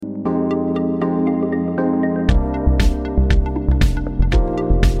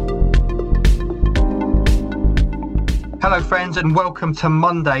Hello friends and welcome to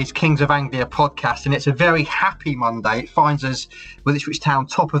Monday's Kings of Anglia podcast, and it's a very happy Monday. It finds us with Ipswich Town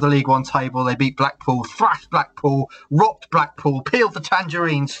top of the League One table. They beat Blackpool, thrashed Blackpool, rocked Blackpool, peeled the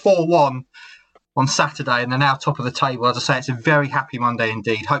Tangerines 4-1 on Saturday, and they're now top of the table. As I say, it's a very happy Monday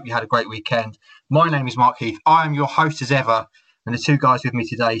indeed. Hope you had a great weekend. My name is Mark Heath. I am your host as ever, and the two guys with me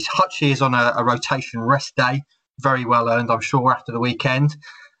today. Hutchie is on a rotation rest day, very well earned I'm sure after the weekend.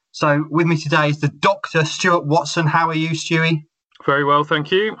 So with me today is the Dr. Stuart Watson. How are you, Stewie? Very well, thank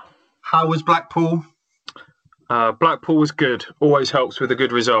you. How was Blackpool? Blackpool was good. Always helps with a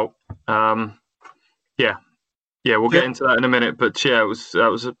good result. We'll get into that in a minute. But yeah,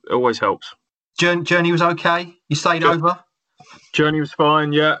 it always helps. Journey was okay. You stayed over. Journey was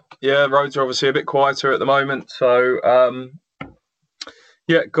fine. Yeah. Roads are obviously a bit quieter at the moment, so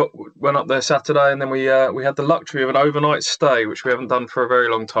went up there Saturday, and then we had the luxury of an overnight stay, which we haven't done for a very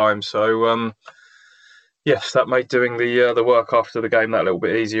long time. So yes, that made doing the work after the game that little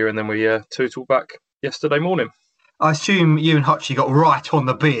bit easier, and then we tootled back yesterday morning. I assume you and Hutchie got right on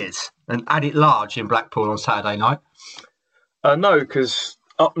the beers and had it large in Blackpool on Saturday night. No, because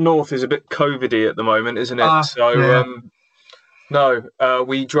up north is a bit COVID-y at the moment, isn't it? No,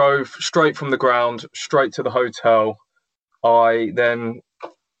 we drove straight from the ground, straight to the hotel. I then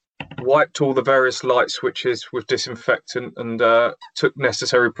wiped all the various light switches with disinfectant and took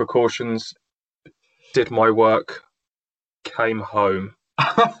necessary precautions, did my work, came home,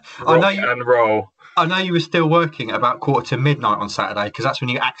 and roll. I know you were still working at about midnight on Saturday, because that's when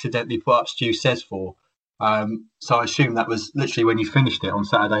you accidentally put up Stu Says For. So I assume that was literally when you finished it on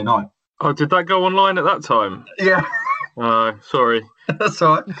Saturday night. Oh, did that go online at that time? Yeah. Sorry. That's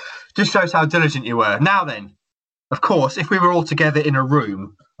all right. Just shows how diligent you were. Now then, of course, if we were all together in a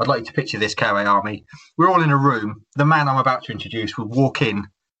room, I'd like you to picture this, KOA Army. We're all in a room. The man I'm about to introduce would walk in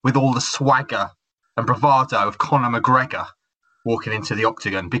with all the swagger and bravado of Conor McGregor walking into the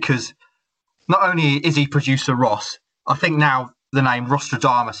octagon, because not only is he producer Ross, I think now the name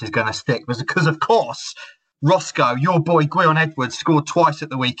Rostradamus is going to stick, because of course, Roscoe, your boy Gwion Edwards, scored twice at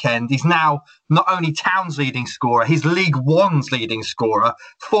the weekend. He's now not only Town's leading scorer, he's League One's leading scorer.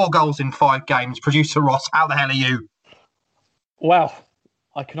 4 goals in 5 games. Producer Ross, how the hell are you? Well,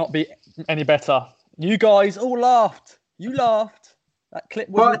 I cannot be any better. You guys all laughed. You laughed. That clip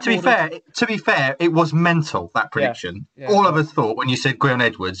was recorded. To be fair, it was mental, that prediction. Yeah, all of us thought when you said Gwion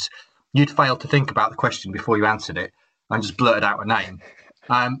Edwards, you'd failed to think about the question before you answered it and just blurted out a name.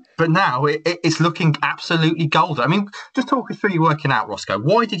 But now it's looking absolutely golden. I mean, just talk us through your working out, Roscoe.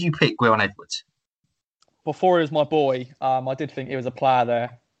 Why did you pick Gwion Edwards? Before he was my boy, I did think he was a player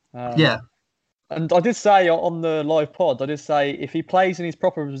there. Yeah. And I did say on the live pod, if he plays in his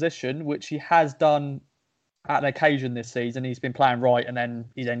proper position, which he has done at an occasion this season, he's been playing right, and then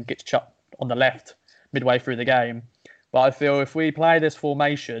he gets chucked on the left midway through the game. But I feel if we play this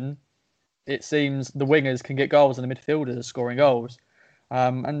formation, it seems the wingers can get goals and the midfielders are scoring goals.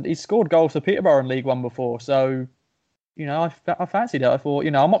 And he's scored goals for Peterborough in League One before. So, I fancied it. I thought,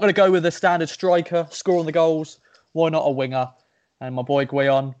 I'm not going to go with the standard striker, scoring the goals. Why not a winger? And my boy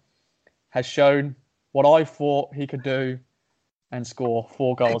Gwion has shown what I thought he could do and score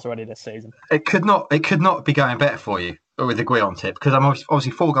 4 goals already this season. It could not be going better for you with the Gwion tip, because I'm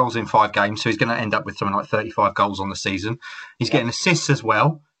obviously 4 goals in 5 games, so he's going to end up with something like 35 goals on the season. He's getting assists as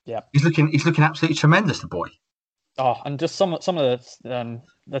well. Yeah, he's looking absolutely tremendous, the boy. Oh, and just some of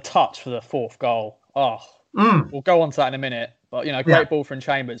the touch for the 4th goal. We'll go on to that in a minute. But great ball from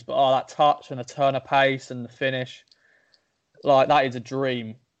Chambers. But that touch and the turn of pace and the finish, like that is a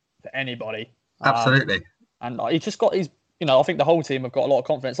dream for anybody. Absolutely. And he's just got his. I think the whole team have got a lot of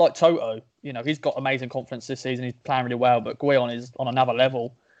confidence. Like Toto, he's got amazing confidence this season. He's playing really well. But Gwion is on another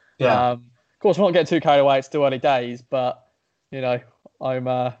level. Yeah. Of course, we're not getting too carried away. It's still early days, but I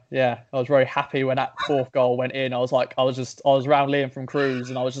was very happy when that 4th goal went in. I was around Liam from Cruise,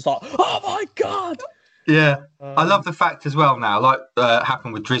 and I was just like, oh my God. Yeah. I love the fact as well now, like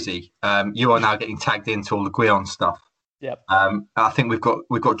happened with Drizzy, you are now getting tagged into all the Gwion stuff. Yep. I think we've got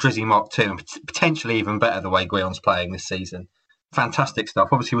Drizzy Mark 2, and potentially even better the way Gwion's playing this season. Fantastic stuff.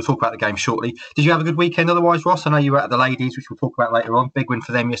 Obviously, we'll talk about the game shortly. Did you have a good weekend otherwise, Ross? I know you were at the ladies, which we'll talk about later on. Big win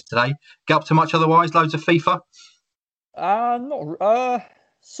for them yesterday. Get up to much otherwise? Loads of FIFA?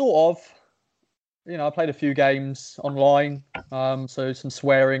 Sort of. I played a few games online. So some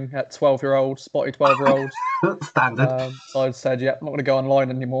swearing at 12-year-olds, spotty 12-year-olds. Standard. So I said, I'm not going to go online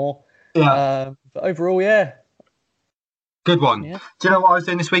anymore. Yeah. But overall, yeah. Good one. Yeah. Do you know what I was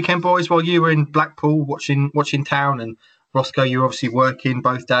doing this weekend, boys? While you were in Blackpool watching Town, and Roscoe, you were obviously working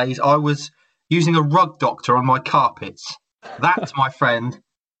both days. I was using a rug doctor on my carpets. That, my friend,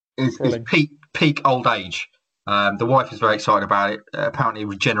 is peak old age. The wife is very excited about it. Apparently, it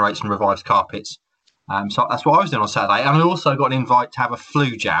regenerates and revives carpets. So that's what I was doing on Saturday. And I also got an invite to have a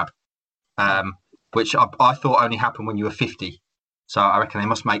flu jab, which I thought only happened when you were 50. So I reckon they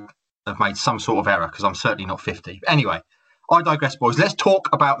must have made some sort of error because I'm certainly not 50. But anyway, I digress, boys. Let's talk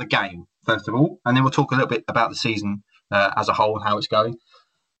about the game, first of all, and then we'll talk a little bit about the season as a whole and how it's going.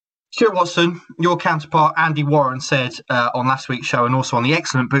 Stuart Watson, your counterpart, Andy Warren, said on last week's show and also on the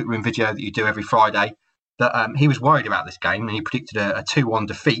excellent Boot Room video that you do every Friday that he was worried about this game and he predicted a 2-1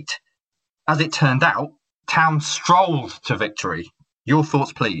 defeat. As it turned out, Town strolled to victory. Your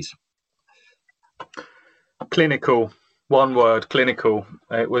thoughts, please. Clinical. One word, clinical.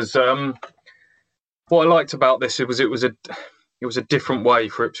 It was what I liked about this. It was a different way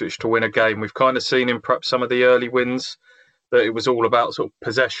for Ipswich to win a game. We've kind of seen in perhaps some of the early wins that it was all about sort of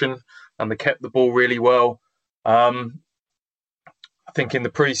possession and they kept the ball really well. I think in the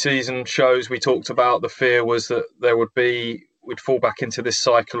pre-season shows we talked about the fear was that we'd fall back into this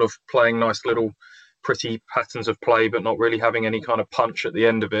cycle of playing nice little pretty patterns of play but not really having any kind of punch at the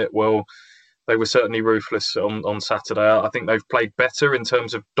end of it. Well, they were certainly ruthless on Saturday. I think they've played better in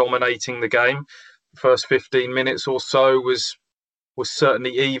terms of dominating the game. The first 15 minutes or so was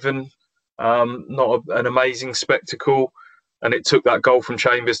certainly even, not an amazing spectacle. And it took that goal from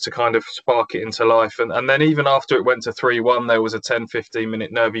Chambers to kind of spark it into life. And then even after it went to 3-1, there was a 10-15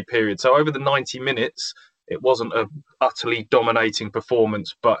 minute nervy period. So over the 90 minutes, it wasn't an utterly dominating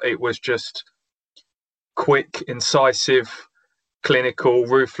performance, but it was just quick, incisive, clinical,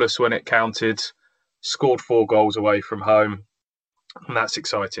 ruthless when it counted, scored 4 goals away from home. And that's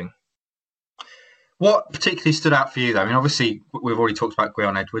exciting. What particularly stood out for you, though? I mean, obviously, we've already talked about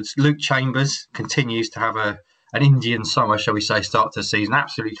Gwion Edwards. Luke Chambers continues to have an Indian summer, shall we say, start to the season.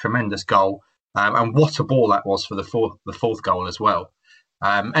 Absolutely tremendous goal. And what a ball that was for the fourth goal as well.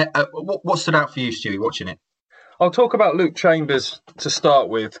 What stood out for you, Stewie, watching it? I'll talk about Luke Chambers to start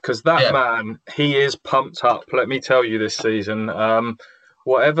with, because that man, he is pumped up, let me tell you, this season.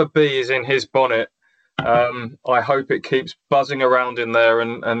 Whatever bee is in his bonnet, I hope it keeps buzzing around in there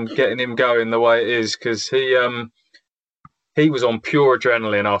and getting him going the way it is, because he was on pure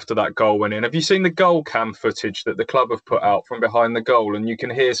adrenaline after that goal went in. Have you seen the goal cam footage that the club have put out from behind the goal? And you can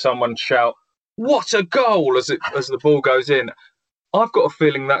hear someone shout, "What a goal!" as the ball goes in. I've got a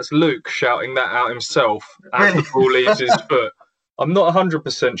feeling that's Luke shouting that out himself as the ball leaves his foot. I'm not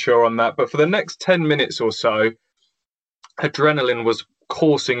 100% sure on that, but for the next 10 minutes or so, adrenaline was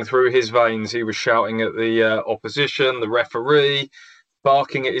coursing through his veins. He was shouting at the opposition, the referee,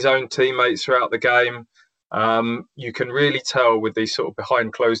 barking at his own teammates throughout the game. You can really tell with these sort of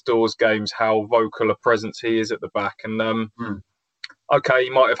behind closed doors games how vocal a presence he is at the back. And okay, he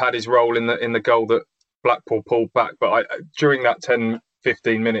might have had his role in the goal that Blackpool pulled back, but during that 10-15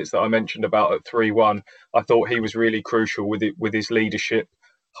 minutes that I mentioned about at 3-1, I thought he was really crucial with his leadership.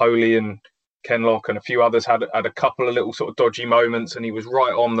 Holy and Kenlock and a few others had a couple of little sort of dodgy moments, and he was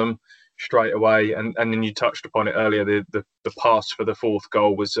right on them straight away. And then you touched upon it earlier, the pass for the fourth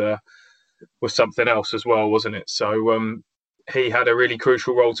goal was something else as well, wasn't it? So he had a really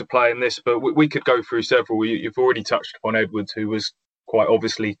crucial role to play in this, but we could go through several. You've already touched upon Edwards, who was quite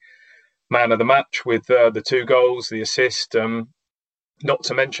obviously man of the match with the 2 goals, the assist, not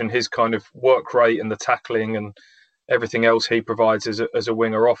to mention his kind of work rate and the tackling and everything else he provides as a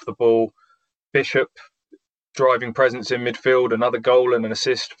winger off the ball. Bishop, driving presence in midfield, another goal and an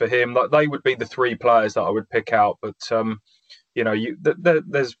assist for him. Like, they would be the 3 players that I would pick out, but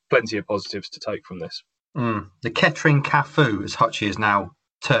there's plenty of positives to take from this. The Kettering Cafu, as Hutchie is now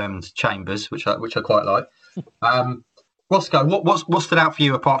termed Chambers, which I quite like. Roscoe, what stood out for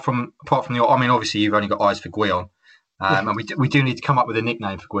you apart from your? I mean, obviously you've only got eyes for Gwion, and we do need to come up with a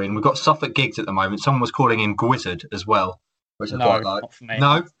nickname for Gwion. We've got Suffolk Giggs at the moment. Someone was calling him Gwizzard as well, which I quite like. Not for me.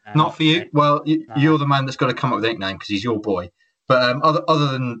 No, not for you. Well, you're the man that's got to come up with a nickname because he's your boy. But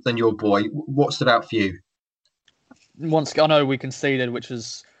other than your boy, what stood out for you? I know we conceded, which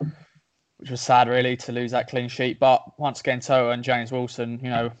was sad really to lose that clean sheet. But once again, Toto and James Wilson,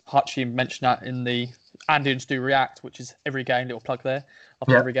 Hutchie mentioned that in the Andians Do React, which is every game, little plug there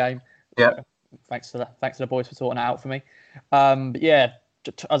after every game. Yeah. Thanks to the boys for sorting it out for me. But yeah,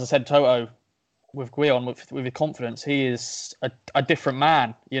 as I said, Toto with Gwion, with his confidence, he is a different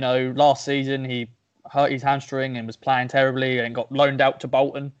man. Last season he hurt his hamstring and was playing terribly and got loaned out to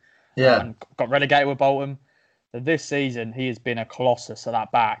Bolton. And got relegated with Bolton. But this season he has been a colossus at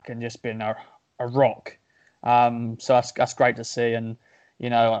that back and just been a rock. So that's great to see. And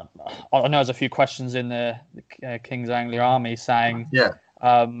I know there's a few questions in the Kings Anglia Army saying,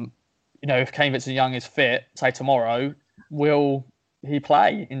 if Kane Vincent-Young is fit, say tomorrow, will he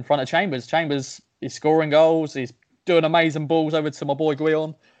play in front of Chambers? Chambers He's scoring goals. He's doing amazing balls over to my boy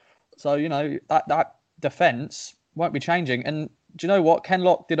Guion. So, you know, that defence won't be changing. And do you know what? Ken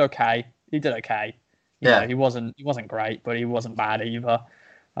Lock did okay. He did okay. You know, he wasn't great, but he wasn't bad either.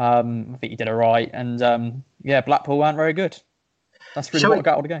 I think he did all right. And Blackpool weren't very good. That's really what I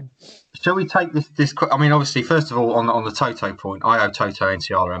got out of the game. Shall we take this? I mean, obviously, first of all, on the Toto point, I owe Toto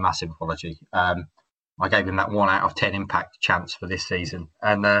Nsiala a massive apology. I gave him that 1 out of 10 impact chance for this season,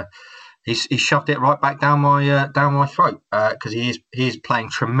 and he shoved it right back down my throat because he is playing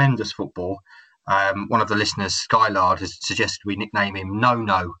tremendous football. One of the listeners, Skylard, has suggested we nickname him No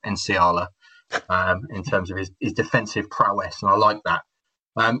Nsiala in terms of his defensive prowess, and I like that.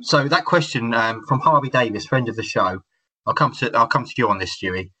 So that question from Harvey Davis, friend of the show, I'll come to you on this,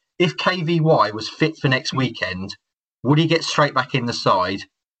 Stewie. If KVY was fit for next weekend, would he get straight back in the side,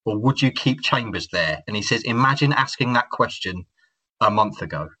 or would you keep Chambers there? And he says, imagine asking that question a month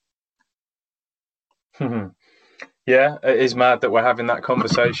ago. Yeah, it is mad that we're having that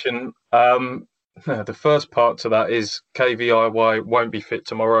conversation. The first part to that is KVY won't be fit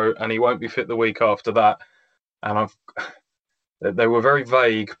tomorrow, and he won't be fit the week after that. And they were very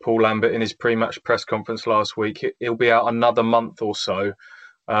vague, Paul Lambert, in his pre-match press conference last week. He'll be out another month or so.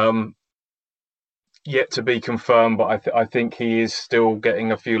 Yet to be confirmed, but I think he is still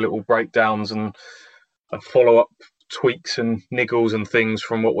getting a few little breakdowns and follow-up tweaks and niggles and things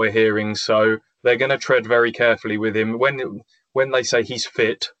from what we're hearing. So they're going to tread very carefully with him. When they say he's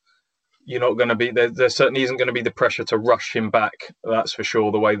fit, you're not going to be there certainly isn't going to be the pressure to rush him back. That's for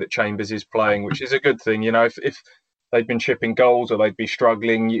sure, the way that Chambers is playing, which is a good thing. You know, if they'd been chipping goals or they'd be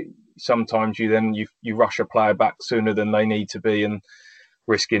struggling, sometimes you rush a player back sooner than they need to be and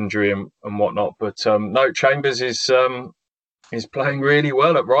risk injury and whatnot. But no, Chambers is playing really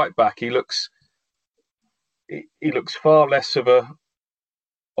well at right back. He looks far less of a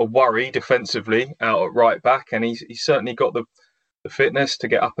worry defensively out at right back, and he's certainly got the fitness to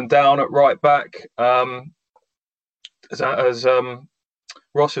get up and down at right back. As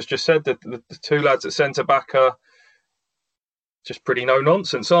Ross has just said, the two lads at centre back are just pretty no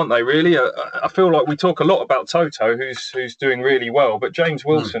nonsense, aren't they? Really, I feel like we talk a lot about Toto, who's doing really well, but James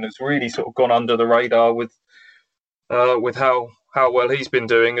Wilson has really sort of gone under the radar with how well he's been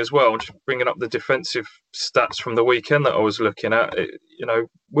doing as well. Just bringing up the defensive stats from the weekend that I was looking at,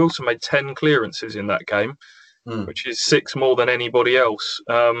 Wilson made 10 clearances in that game, which is 6 more than anybody else.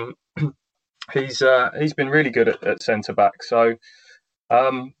 He's been really good at centre back. So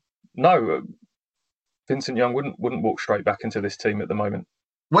no. Vincent Young wouldn't walk straight back into this team at the moment.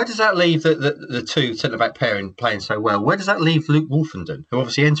 Where does that leave the two centre-back pairing playing so well? Where does that leave Luke Wolfenden, who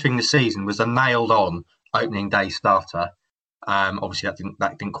obviously entering the season was a nailed-on opening day starter? Obviously,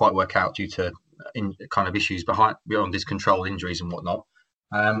 that didn't quite work out due to kind of issues beyond his control, injuries and whatnot.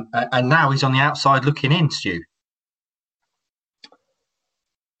 And now he's on the outside looking in, Stu.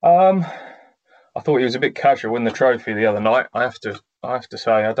 I thought he was a bit casual in the trophy the other night. I have to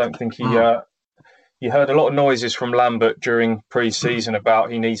say, I don't think he. You heard a lot of noises from Lambert during pre-season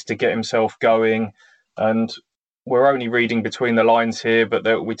about he needs to get himself going, and we're only reading between the lines here,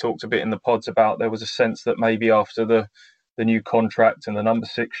 but we talked a bit in the pods about there was a sense that maybe after the new contract and the number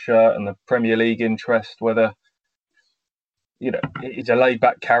 6 shirt and the Premier League interest, whether he's a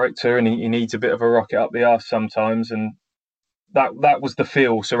laid-back character and he needs a bit of a rocket up the arse sometimes, and that was the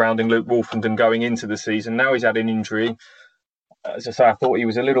feel surrounding Luke Wolfenden going into the season. Now he's had an injury. As I say, I thought he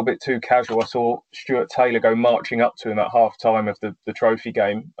was a little bit too casual. I saw Stuart Taylor go marching up to him at half-time of the trophy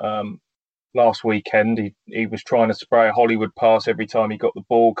game last weekend. He was trying to spray a Hollywood pass every time he got the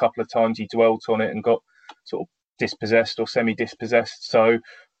ball. A couple of times he dwelt on it and got sort of dispossessed or semi-dispossessed. So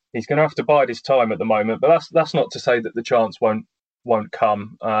he's going to have to bide his time at the moment. But that's not to say that the chance won't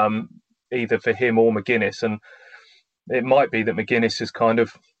come, either for him or McGuinness. And it might be that McGuinness is kind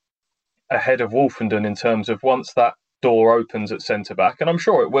of ahead of Wolfenden in terms of once that door opens at centre-back, and I'm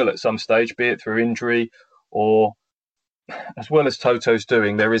sure it will at some stage, be it through injury or, as well as Toto's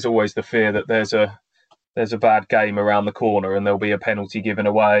doing, there is always the fear that there's a bad game around the corner and there'll be a penalty given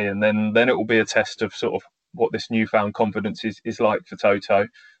away, and then it will be a test of sort of what this newfound confidence is like for Toto.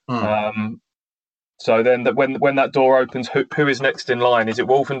 So then when that door opens, who is next in line? Is it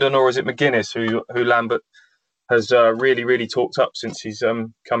Wolfenden or is it McGuinness, who Lambert has really, really talked up since he's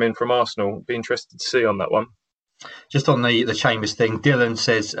come in from Arsenal? Be interested to see on that one. Just on the Chambers thing, Dylan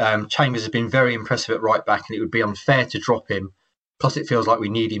says Chambers has been very impressive at right back and it would be unfair to drop him. Plus, it feels like we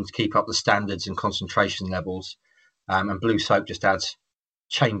need him to keep up the standards and concentration levels. And Blue Soap just adds,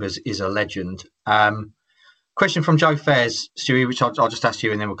 Chambers is a legend. Question from Joe Fairs, Stewie, which I'll just ask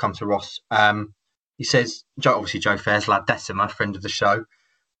you and then we'll come to Ross. He says, obviously Joe Fairs, La Decima, friend of the show.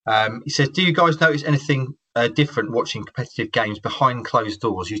 He says, do you guys notice anything different watching competitive games behind closed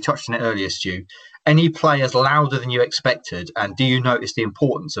doors? You touched on it earlier, Stu. Any players louder than you expected? And do you notice the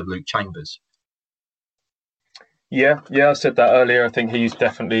importance of Luke Chambers? Yeah, I said that earlier. I think he's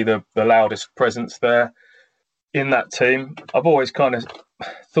definitely the loudest presence there in that team. I've always kind of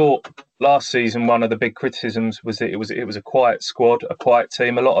thought last season one of the big criticisms was that it was a quiet squad, a quiet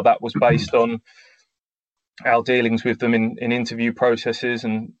team. A lot of that was based on our dealings with them in interview processes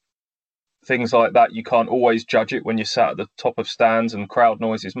and things like that. You can't always judge it when you're sat at the top of stands and crowd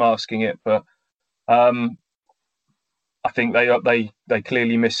noise is masking it. But I think they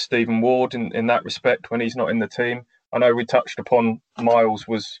clearly miss Stephen Ward in that respect when he's not in the team. I know we touched upon Miles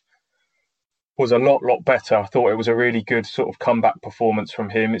was a lot better. I thought it was a really good sort of comeback performance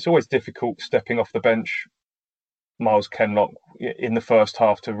from him. It's always difficult stepping off the bench, Miles Kenlock, in the first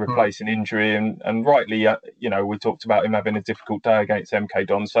half to replace an injury, and rightly, we talked about him having a difficult day against MK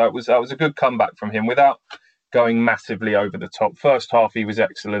Dons. So that was a good comeback from him without going massively over the top. First half he was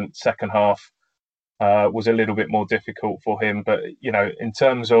excellent. Second half was a little bit more difficult for him. But in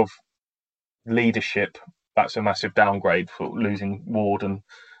terms of leadership, that's a massive downgrade for losing Ward and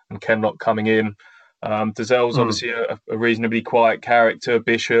Kenlock coming in. Dazell's obviously a reasonably quiet character.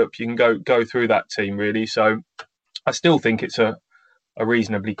 Bishop, you can go through that team really. So I still think it's a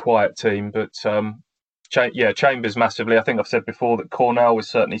reasonably quiet team, but Chambers massively. I think I've said before that Cornell is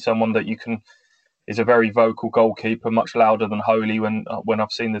certainly someone that is a very vocal goalkeeper, much louder than Holy when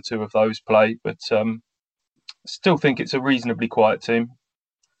I've seen the two of those play. But still think it's a reasonably quiet team.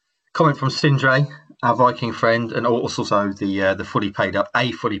 Comment from Sindre, our Viking friend, and also the fully paid up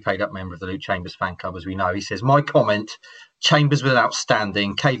member of the Luke Chambers fan club, as we know. He says, my comment, Chambers was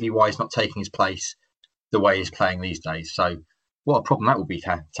outstanding. KVY is not taking his place the way he's playing these days. So what a problem that would be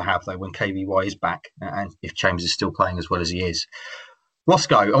to have, though, when KVY is back and if Chambers is still playing as well as he is.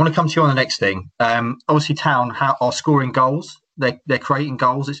 Roscoe, I want to come to you on the next thing. Obviously, Town are scoring goals. They're creating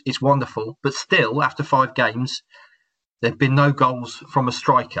goals. It's wonderful. But still, after 5 games, there have been no goals from a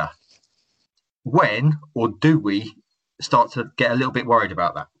striker. When or do we start to get a little bit worried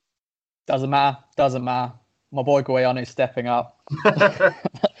about that? Doesn't matter. My boy Guion is stepping up.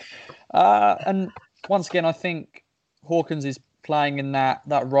 And once again, I think Hawkins is playing in that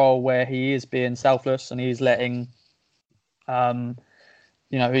role where he is being selfless and he's letting the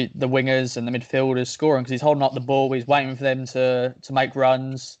wingers and the midfielders scoring because he's holding up the ball. He's waiting for them to make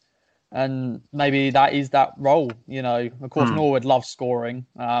runs. And maybe that is that role, Of course, Norwood loves scoring,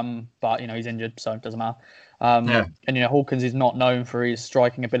 but, he's injured, so it doesn't matter. And, Hawkins is not known for his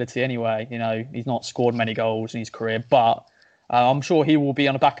striking ability anyway. He's not scored many goals in his career, but I'm sure he will be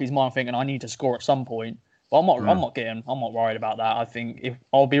on the back of his mind thinking, I need to score at some point. But I'm not worried about that. I think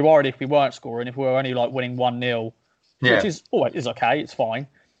I'll be worried if we weren't scoring, if we were only winning 1-0, which is okay, it's fine.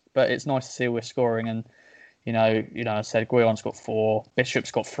 But it's nice to see we're scoring and, I said Guion's got 4, Bishop's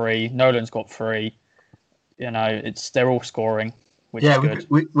got 3, Nolan's got 3. They're all scoring, which is good.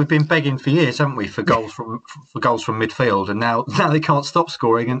 We've been begging for years, haven't we, for goals from midfield, and now they can't stop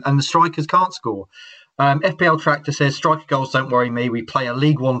scoring, and the strikers can't score. FPL Tractor says striker goals don't worry me. We play a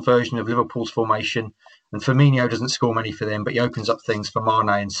League One version of Liverpool's formation, and Firmino doesn't score many for them, but he opens up things for Mane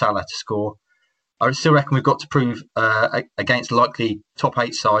and Salah to score. I still reckon we've got to prove against likely top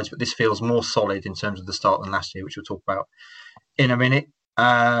 8 sides, but this feels more solid in terms of the start than last year, which we'll talk about in a minute.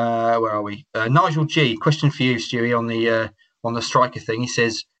 Where are we? Nigel G, question for you, Stewie, on the striker thing. He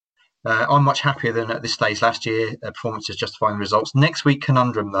says, I'm much happier than at this stage last year. Performances justifying the results. Next week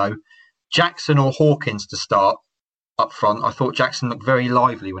conundrum, though. Jackson or Hawkins to start up front. I thought Jackson looked very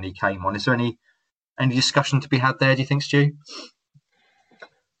lively when he came on. Is there any discussion to be had there, do you think, Stu?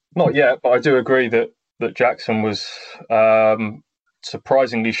 Not yet, but I do agree that Jackson was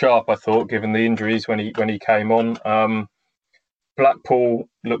surprisingly sharp, I thought, given the injuries when he came on. Blackpool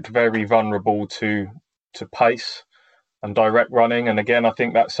looked very vulnerable to pace and direct running. And again, I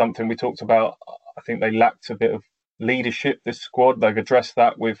think that's something we talked about. I think they lacked a bit of leadership, this squad. They've addressed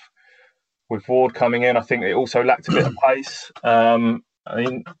that with Ward coming in. I think it also lacked a bit of pace.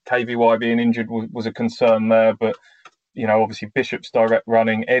 KVY being injured was a concern there, but obviously Bishop's direct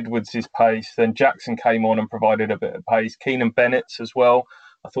running, Edwards' pace, then Jackson came on and provided a bit of pace. Keenan Bennett's as well.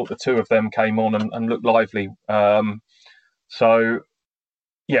 I thought the two of them came on and looked lively. That's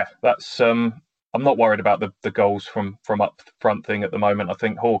I'm not worried about the goals from up front thing at the moment. I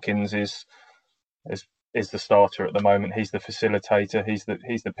think Hawkins is the starter at the moment. He's the facilitator. He's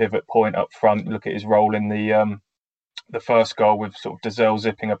the pivot point up front. Look at his role in the first goal with sort of Dazell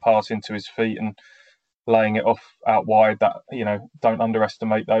zipping a pass into his feet and laying it off out wide. That don't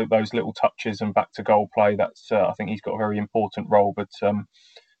underestimate those little touches and back to goal play. That's I think he's got a very important role. But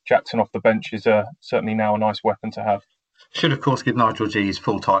Jackson off the bench is certainly now a nice weapon to have. Should, of course, give Nigel G his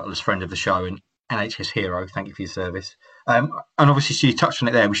full title as friend of the show and NHS hero. Thank you for your service. And obviously, so you touched on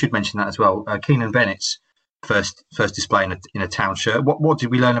it there. We should mention that as well. Keenan Bennett's first display in a Town shirt. What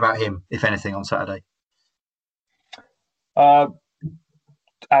did we learn about him, if anything, on Saturday?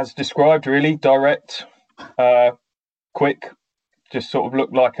 As described, really direct, quick. Just sort of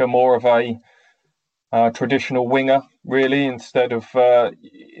looked like more of a traditional winger, really, instead of a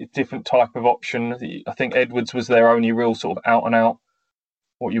different type of option. I think Edwards was their only real sort of out and out,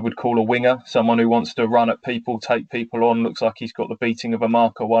 what you would call a winger, someone who wants to run at people, take people on. Looks like he's got the beating of a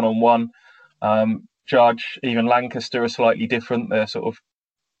marker 1-on-1. Judge, even Lancaster are slightly different. They're sort of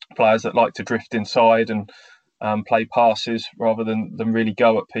players that like to drift inside and play passes rather than really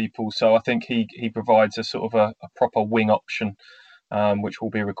go at people. So I think he provides a sort of a proper wing option, which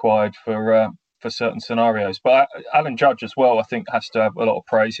will be required for certain scenarios. But Alan Judge as well, I think, has to have a lot of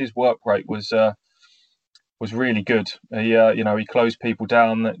praise. His work rate was really good. He closed people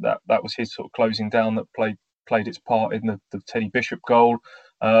down. That was his sort of closing down that played its part in the Teddy Bishop goal.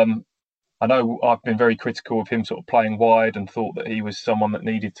 I know I've been very critical of him sort of playing wide and thought that he was someone that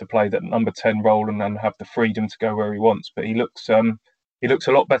needed to play that number 10 role and then have the freedom to go where he wants. But he looks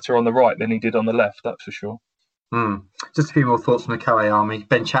a lot better on the right than he did on the left, that's for sure. Just a few more thoughts from the Calais Army.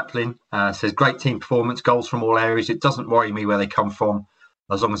 Ben Chaplin says, great team performance, goals from all areas. It doesn't worry me where they come from,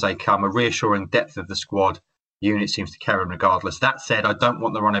 as long as they come. A reassuring depth of the squad. The unit seems to carry on regardless. That said, I don't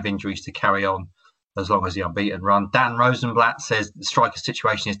want the run of injuries to carry on as long as the unbeaten run. Dan Rosenblatt says the striker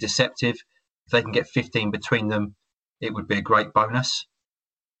situation is deceptive. If they can get 15 between them, it would be a great bonus.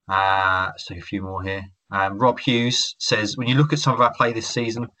 Let's take a few more here. Rob Hughes says, when you look at some of our play this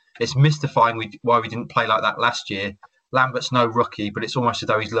season, it's mystifying why we didn't play like that last year. Lambert's no rookie, but it's almost as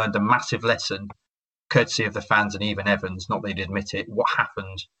though he's learned a massive lesson, courtesy of the fans and even Evans, not that he'd admit it, what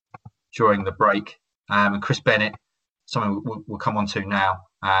happened during the break. And Chris Bennett, something we'll come on to now.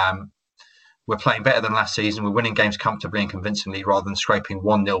 We're playing better than last season. We're winning games comfortably and convincingly rather than scraping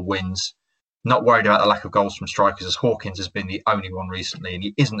 1-0 wins. Not worried about the lack of goals from strikers, as Hawkins has been the only one recently, and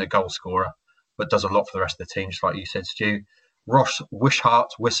he isn't a goal scorer, but does a lot for the rest of the team, just like you said, Stu. Ross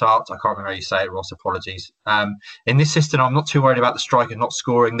Wishart, I can't remember how you say it, Ross, apologies. In this system, I'm not too worried about the strikers not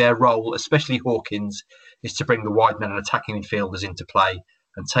scoring. Their role, especially Hawkins, is to bring the wide men and attacking midfielders into play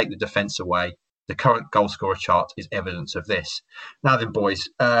and take the defence away. The current goal scorer chart is evidence of this. Now then, boys,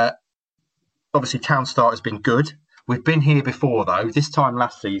 obviously Town start has been good. We've been here before, though. This time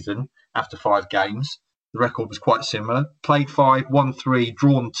last season, after 5 games, the record was quite similar. Played 5, won 3,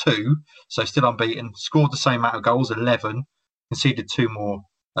 drawn 2, so still unbeaten. Scored the same amount of goals, 11. Conceded 2 more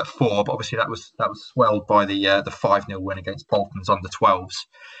at 4, but obviously that was swelled by the 5-0 win against Bolton's under 12s.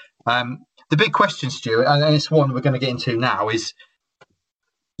 The big question, Stuart, and it's one we're going to get into now, is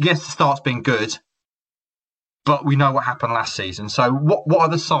yes, the start's been good, but we know what happened last season. So what are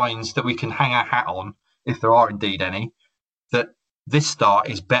the signs that we can hang our hat on, if there are indeed any, that this start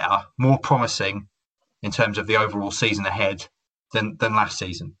is better, more promising in terms of the overall season ahead than last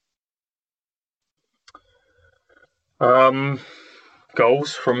season?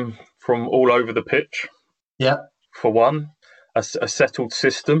 Goals from all over the pitch. Yeah. For one, a settled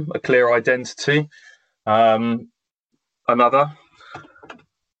system, a clear identity. Another,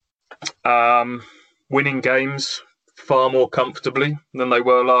 winning games far more comfortably than they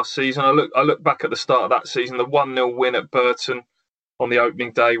were last season. I look back at the start of that season. The 1-0 win at Burton on the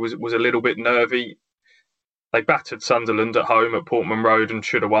opening day was a little bit nervy. They battered Sunderland at home at Portman Road and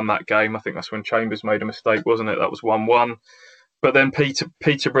should have won that game. I think that's when Chambers made a mistake, wasn't it? That was 1-1. But then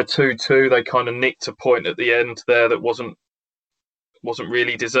Peterborough 2-2, they kind of nicked a point at the end there that wasn't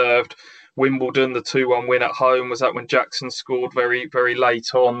really deserved. Wimbledon, the 2-1 win at home, was that when Jackson scored very, very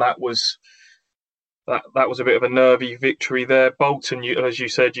late on? That was a bit of a nervy victory there. Bolton, as you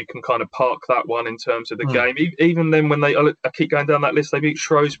said, you can kind of park that one in terms of the game. Even then, when I keep going down that list, they beat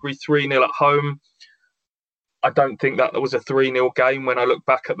Shrewsbury 3-0 at home. I don't think that was a 3-0 game. When I look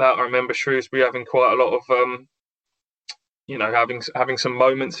back at that, I remember Shrewsbury having quite a lot of, having some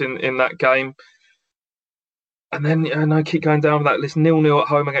moments in that game. And then I keep going down that list. 0-0 at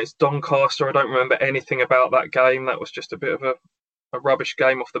home against Doncaster. I don't remember anything about that game. That was just a bit of a rubbish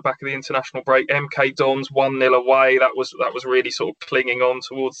game off the back of the international break. MK Dons 1-0 away. That was really sort of clinging on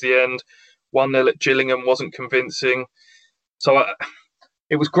towards the end. 1-0 at Gillingham wasn't convincing. So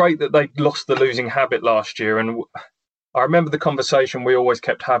it was great that they lost the losing habit last year. And I remember the conversation we always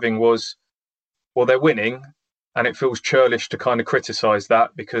kept having was, well, they're winning, and it feels churlish to kind of criticise that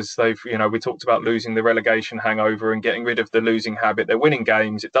because we talked about losing the relegation hangover and getting rid of the losing habit. They're winning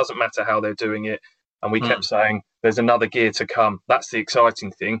games. It doesn't matter how they're doing it. And we kept saying, there's another gear to come. That's the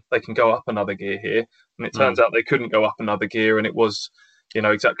exciting thing. They can go up another gear here. And it turns out they couldn't go up another gear. And it was,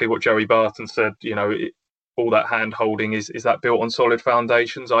 exactly what Joey Barton said, all that hand holding, is that built on solid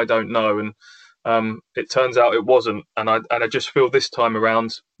foundations? I don't know. And it turns out it wasn't. And I just feel this time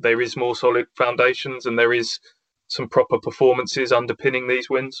around, there is more solid foundations and there is some proper performances underpinning these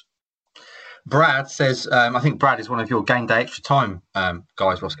wins. Brad says, I think Brad is one of your game day extra time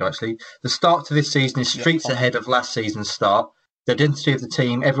guys, Roscoe, actually. The start to this season is streets ahead of last season's start. The identity of the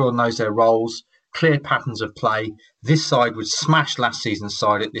team, everyone knows their roles, clear patterns of play. This side would smash last season's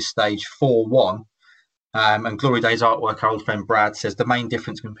side at this stage 4-1. And Glory Days artwork, our old friend Brad says, the main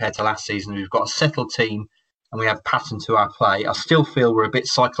difference compared to last season, we've got a settled team and we have pattern to our play. I still feel we're a bit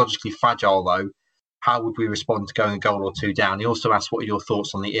psychologically fragile, though. How would we respond to going a goal or two down? He also asked, what are your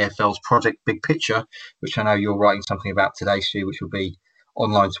thoughts on the EFL's Project Big Picture, which I know you're writing something about today, Stu, which will be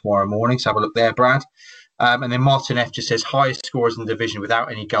online tomorrow morning. So have a look there, Brad. And then Martin F just says, highest scorers in the division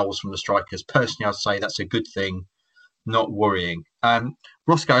without any goals from the strikers. Personally, I'd say that's a good thing, not worrying.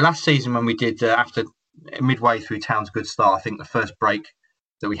 Roscoe, last season when we did, after midway through Town's good start, I think the first break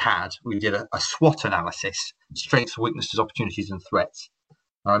that we had, we did a SWOT analysis, strengths, weaknesses, opportunities and threats.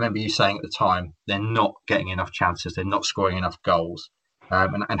 I remember you saying at the time, they're not getting enough chances, they're not scoring enough goals,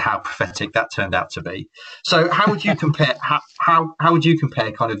 and how pathetic that turned out to be. So how would you compare how would you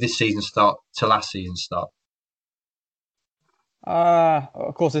compare kind of this season's start to last season's start?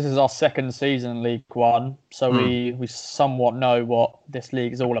 Of course, this is our second season in League One, so we somewhat know what this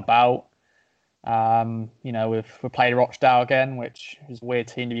league is all about. We've played Rochdale again, which is a weird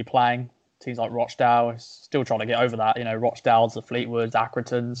team to be playing. Teams like Rochdale is still trying to get over that. Rochdale's, the Fleetwoods,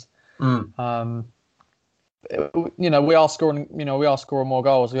 Accringtons. We are scoring. We are scoring more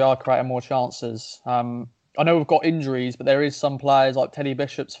goals. We are creating more chances. I know we've got injuries, but there is some players like Teddy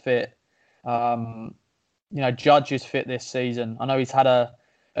Bishop's fit. Judge is fit this season. I know he's had a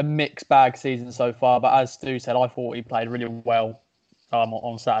mixed bag season so far, but as Stu said, I thought he played really well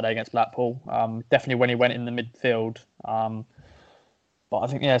on Saturday against Blackpool. Definitely when he went in the midfield. But I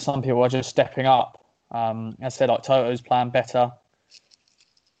think, some people are just stepping up. As I said, like Toto's playing better.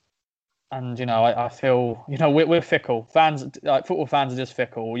 And, I feel, we're fickle. Fans, football fans are just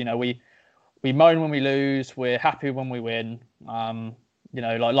fickle. We moan when we lose. We're happy when we win. Like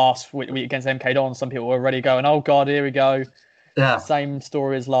last week against MK Dons, some people were already going, oh, God, here we go. Yeah. Same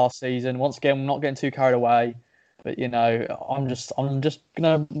story as last season. Once again, I'm not getting too carried away. But, I'm just going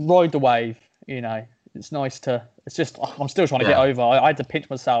to ride the wave, It's nice to. It's just I'm still trying to get over. I had to pinch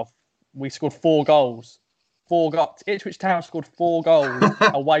myself. We scored 4 goals. 4 goals. Ipswich Town scored 4 goals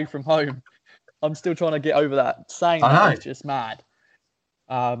away from home. I'm still trying to get over that. Saying that is just mad.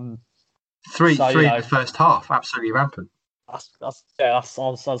 Three in the first half, absolutely rampant. I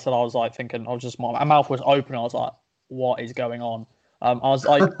was like thinking. My mouth was open. I was like, what is going on? I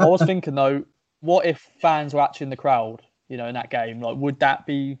was thinking though, what if fans were actually in the crowd? In that game, like, would that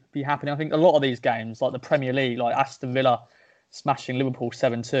be happening? I think a lot of these games, like the Premier League, like Aston Villa smashing Liverpool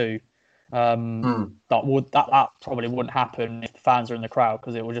 7-2, that probably wouldn't happen if the fans are in the crowd,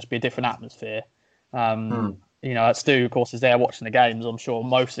 because it would just be a different atmosphere. Stu, of course, is there watching the games. I'm sure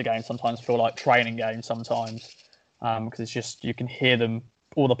most of the games sometimes feel like training games sometimes, because it's just, you can hear them,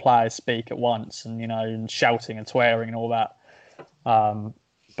 all the players speak at once, and shouting and swearing and all that.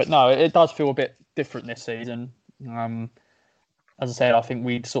 But no, it does feel a bit different this season. As I said, I think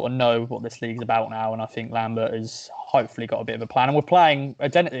we sort of know what this league's about now, and I think Lambert has hopefully got a bit of a plan. And we're playing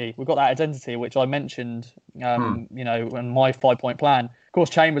identity. We've got that identity, which I mentioned, in my 5-point plan. Of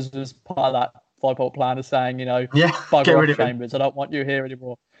course, Chambers was part of that 5-point plan of saying, bugger off, Chambers. I don't want you here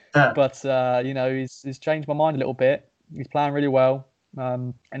anymore. Yeah. But, he's changed my mind a little bit. He's playing really well,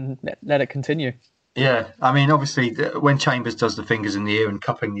 and let it continue. Yeah, I mean, obviously, when Chambers does the fingers in the ear and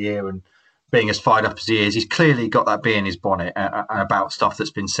cupping the ear and being as fired up as he is, he's clearly got that bee in his bonnet about stuff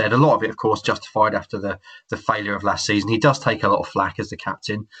that's been said. A lot of it, of course, justified after the failure of last season. He does take a lot of flack as the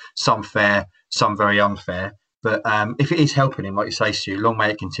captain, some fair, some very unfair. But if it is helping him, like you say, Stu, long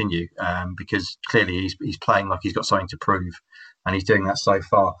may it continue, because clearly he's playing like he's got something to prove, and he's doing that so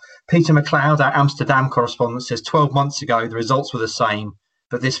far. Peter McLeod, our Amsterdam correspondent, says 12 months ago, the results were the same,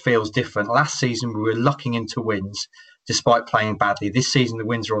 but this feels different. Last season, we were lucking into wins despite playing badly. This season, the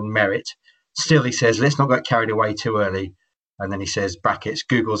wins are on merit. Still, he says, let's not get carried away too early. And then he says, brackets,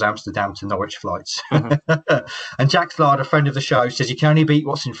 Google's Amsterdam to Norwich flights. And Jack Slard, a friend of the show, says you can only beat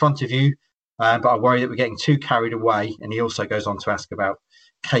what's in front of you, but I worry that we're getting too carried away. And he also goes on to ask about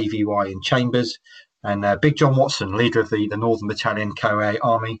KVY and Chambers. And Big John Watson, leader of the Northern Battalion KOA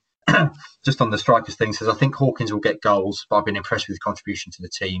Army, just on the strikers thing, says, I think Hawkins will get goals, but I've been impressed with his contribution to the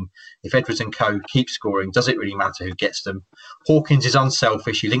team. If Edwards and co keep scoring, does it really matter who gets them? Hawkins is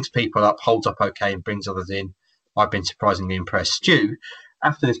unselfish. He links people up, holds up okay, and brings others in. I've been surprisingly impressed. Stu,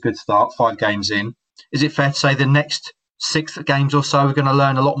 after this good start, 5 games in, is it fair to say the next 6 games or so we're going to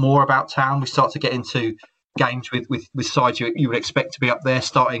learn a lot more about Town? We start to get into games with sides you would expect to be up there,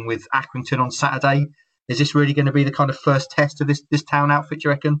 starting with Accrington on Saturday. Is this really going to be the kind of first test of this Town outfit, do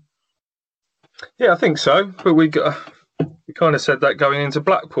you reckon? Yeah, I think so. But we kind of said that going into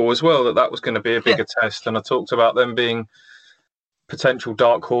Blackpool as well, that was going to be a bigger test. And I talked about them being potential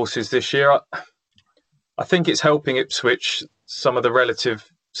dark horses this year. I think it's helping Ipswich, some of the relative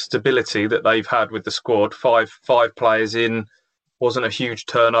stability that they've had with the squad. Five players in, wasn't a huge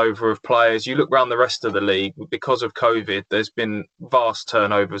turnover of players. You look around the rest of the league, because of COVID, there's been vast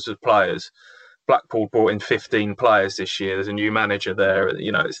turnovers of players. Blackpool brought in 15 players this year. There's a new manager there.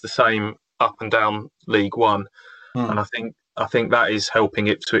 You know, it's the same up and down League One. And I think that is helping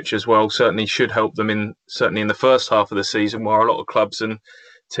Ipswich as well. Certainly should help them certainly in the first half of the season, where a lot of clubs and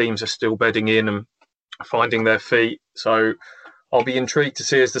teams are still bedding in and finding their feet. So I'll be intrigued to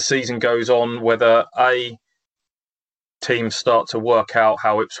see as the season goes on whether teams start to work out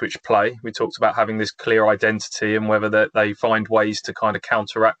how Ipswich play. We talked about having this clear identity, and whether they find ways to kind of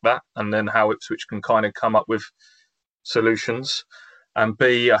counteract that, and then how Ipswich can kind of come up with solutions. And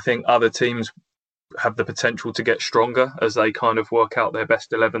B, I think other teams have the potential to get stronger as they kind of work out their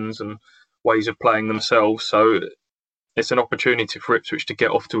best 11s and ways of playing themselves. So it's an opportunity for Ipswich to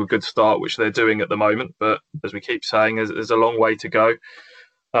get off to a good start, which they're doing at the moment. But as we keep saying, there's a long way to go.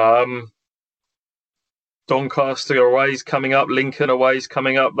 Doncaster away is coming up, Lincoln away is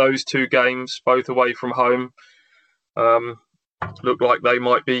coming up. Those 2 games, both away from home, look like they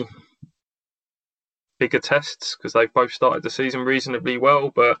might be bigger tests because they've both started the season reasonably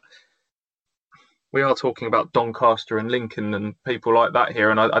well. But we are talking about Doncaster and Lincoln and people like that here,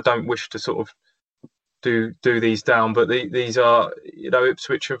 and I don't wish to sort of do these down, but these are, you know,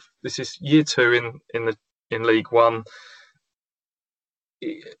 Ipswich this is year 2 in League One.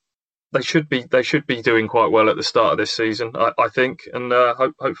 They should be doing quite well at the start of this season, I think, and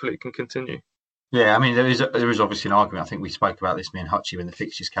hopefully it can continue. Yeah, I mean, there is obviously an argument. I think we spoke about this, me and Hutchie, when the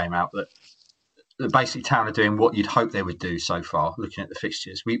fixtures came out, that basically Town are doing what you'd hope they would do so far, looking at the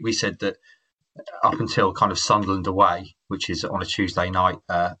fixtures. We said that up until kind of Sunderland away, which is on a Tuesday night,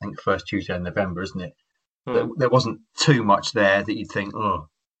 I think the first Tuesday in November, isn't it? There wasn't too much there that you'd think,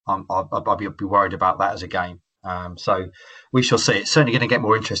 I'd be worried about that as a game. So we shall see. It's certainly going to get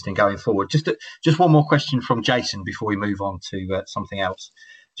more interesting going forward. Just one more question from Jason before we move on to something else.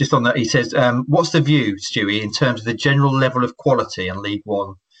 Just on that, he says, what's the view, Stewie, in terms of the general level of quality in League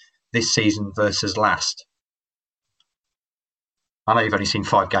One this season versus last? I know you've only seen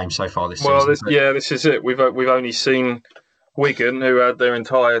 5 games so far this season. This is it. We've only seen Wigan, who had their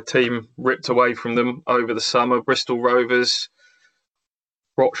entire team ripped away from them over the summer. Bristol Rovers,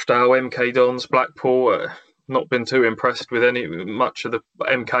 Rochdale, MK Dons, Blackpool. Not been too impressed with much of the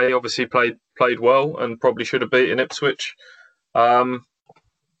MK. Obviously played well and probably should have beaten Ipswich. I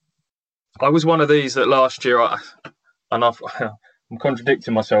was one of these that last year, I'm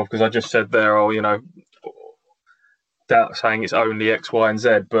contradicting myself because I just said there, saying it's only X, Y, and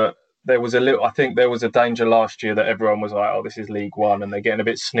Z, but I think there was a danger last year that everyone was like, oh, this is League One, and they're getting a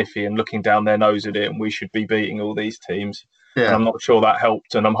bit sniffy and looking down their nose at it, and we should be beating all these teams. Yeah. And I'm not sure that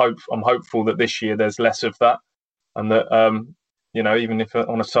helped, and I'm hopeful that this year there's less of that, and that even if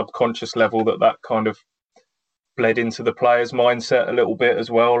on a subconscious level that kind of bled into the players' mindset a little bit as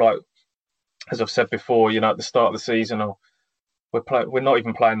well. Like as I've said before, at the start of the season, we're not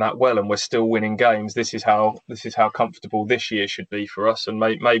even playing that well, and we're still winning games. This is how comfortable this year should be for us, and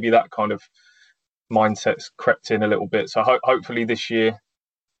maybe that kind of mindset's crept in a little bit. So hopefully this year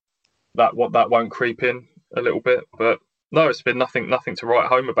that won't creep in a little bit. But no, it's been nothing to write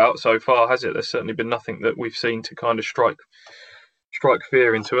home about so far, has it? There's certainly been nothing that we've seen to kind of strike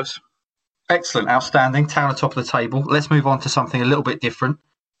fear into us. Excellent, outstanding. Town at top of the table. Let's move on to something a little bit different.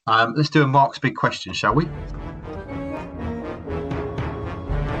 Let's do a Mark's big question, shall we?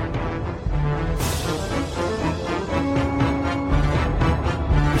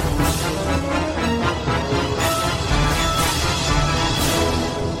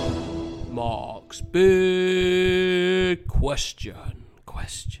 Mark's big question.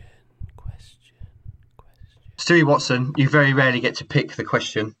 Stewie Watson, you very rarely get to pick the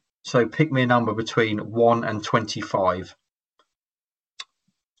question, so pick me a number between 1 and 25.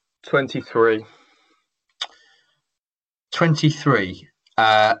 23. 23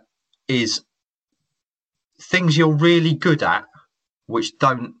 is things you're really good at, which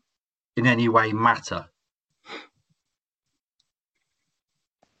don't in any way matter?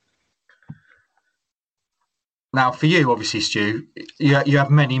 Now, for you, obviously, Stu, you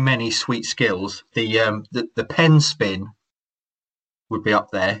have many sweet skills. The pen spin would be up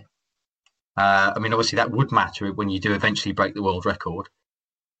there. I mean, obviously, that would matter when you do eventually break the world record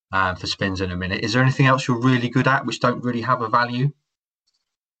for spins in a minute. Is there anything else you're really good at which don't really have a value?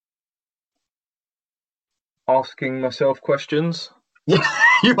 Asking myself questions. Yeah,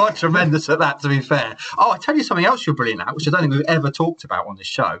 you are tremendous at that, to be fair. Oh, I tell you something else you're brilliant at, which I don't think we've ever talked about on this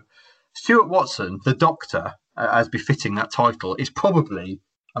show. Stuart Watson, the Doctor, as befitting that title, is probably,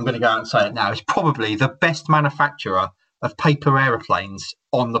 I'm going to go out and say it now, is probably the best manufacturer of paper aeroplanes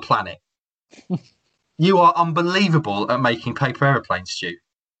on the planet. You are unbelievable at making paper aeroplanes, Stu.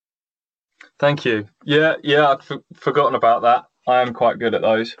 Thank you. Yeah, I'd forgotten about that. I am quite good at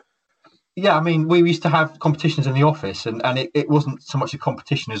those. Yeah, I mean, we used to have competitions in the office, and it wasn't so much a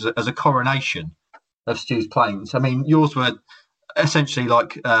competition as a coronation of Stu's planes. I mean, yours were essentially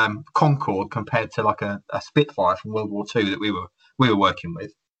like Concorde compared to like a Spitfire from World War II that we were working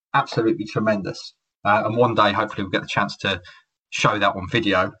with. Absolutely tremendous. And one day, hopefully, we'll get the chance to show that on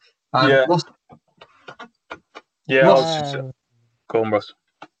video. Go on, Ross.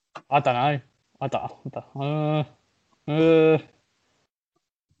 I don't know.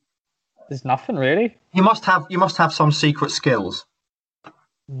 There's nothing really. You must have some secret skills.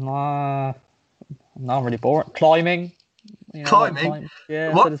 Nah, not really boring. Climbing. You know, climbing?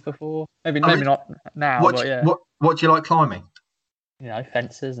 Yeah, I've said this before. Maybe not now, but yeah. What do you like climbing? You know,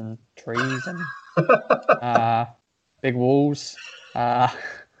 fences and trees and big walls.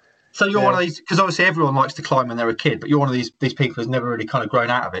 So you're one of these, because obviously everyone likes to climb when they're a kid, but you're one of these people who's never really kind of grown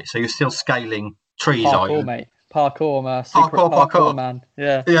out of it. So you're still scaling trees, are you? Mate. Parkour, man. Parkour, man.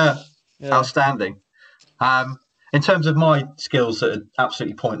 Yeah. Outstanding. In terms of my skills that are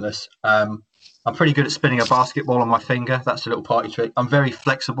absolutely pointless, I'm pretty good at spinning a basketball on my finger. That's a little party trick. I'm very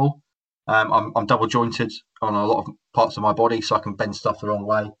flexible. I'm double jointed on a lot of parts of my body, so I can bend stuff the wrong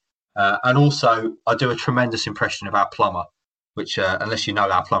way. And also, I do a tremendous impression of our plumber, which, unless you know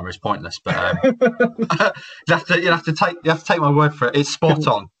our plumber, is pointless. But you have to take my word for it. It's spot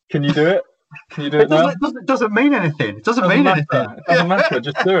on. Can you do it? Can you do it now? It doesn't mean anything. It doesn't mean anything. It doesn't matter.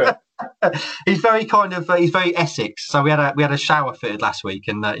 Just do it. He's very he's very Essex. So we had a shower fitted last week,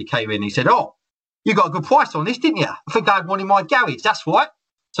 and he came in. He said, "Oh, you got a good price on this, didn't you? I think I had one in my garage. That's right."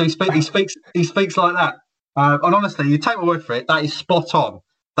 So he speaks like that. And honestly, you take my word for it. That is spot on.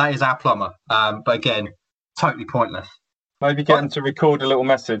 That is our plumber. But again, totally pointless. Maybe get him to record a little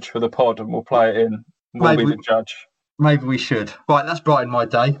message for the pod, and we'll play it in. We'll be the judge. Maybe we should. Right, that's brightened my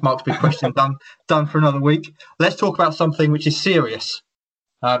day. Mark's big question done for another week. Let's talk about something which is serious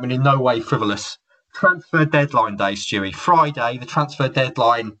and in no way frivolous. Transfer deadline day, Stewie. Friday, the transfer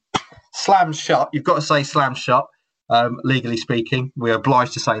deadline slams shut. You've got to say slams shut, legally speaking. We're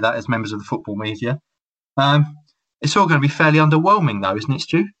obliged to say that as members of the football media. It's all going to be fairly underwhelming, though, isn't it,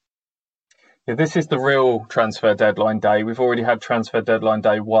 Stu? Yeah, this is the real transfer deadline day. We've already had transfer deadline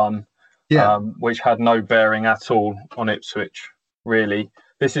day 1. Which had no bearing at all on Ipswich, really.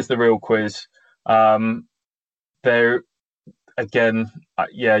 This is the real quiz. There, again,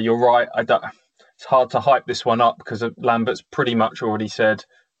 you're right. It's hard to hype this one up because Lambert's pretty much already said,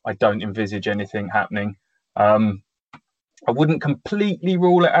 I don't envisage anything happening. I wouldn't completely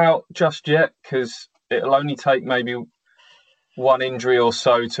rule it out just yet because it'll only take maybe one injury or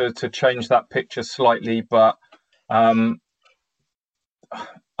so to change that picture slightly, but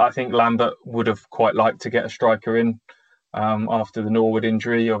I think Lambert would have quite liked to get a striker in after the Norwood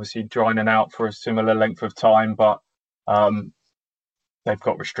injury, obviously draining out for a similar length of time, but they've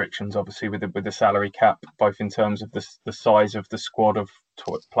got restrictions, obviously, with the salary cap, both in terms of the size of the squad of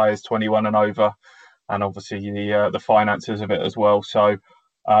players 21 and over, and obviously the finances of it as well. So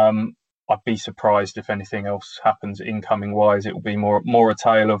I'd be surprised if anything else happens incoming wise. It will be more a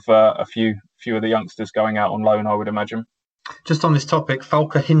tale of a few of the youngsters going out on loan, I would imagine. Just on this topic,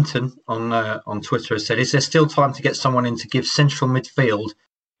 Falker Hinton on Twitter has said, is there still time to get someone in to give central midfield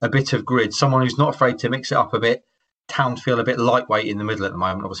a bit of grid? Someone who's not afraid to mix it up a bit. Town feel a bit lightweight in the middle at the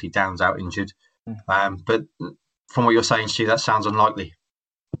moment. Obviously, Down's out injured. But from what you're saying, Stu, that sounds unlikely.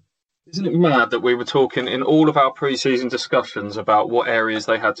 Isn't it mad that we were talking in all of our pre-season discussions about what areas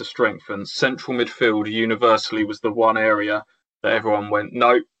they had to strengthen? Central midfield universally was the one area that everyone went,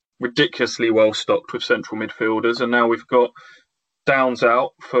 no, ridiculously well stocked with central midfielders, and now we've got Downs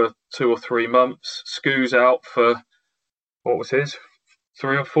out for 2 or 3 months, Skoo's out for what was his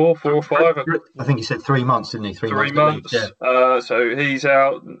 4 or 5? I think he said 3 months, didn't he? 3 months. Yeah. So he's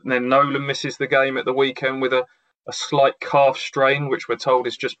out. And then Nolan misses the game at the weekend with a a slight calf strain, which we're told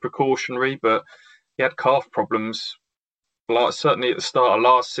is just precautionary, but he had calf problems certainly at the start of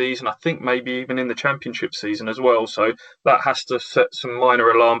last season, I think maybe even in the championship season as well. So that has to set some minor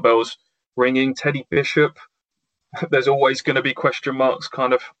alarm bells ringing. Teddy Bishop, there's always going to be question marks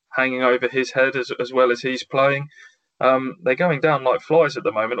kind of hanging over his head as well as he's playing. They're going down like flies at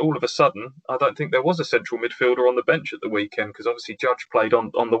the moment. All of a sudden, I don't think there was a central midfielder on the bench at the weekend, because obviously Judge played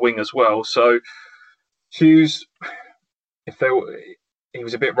on the wing as well. So Hughes, he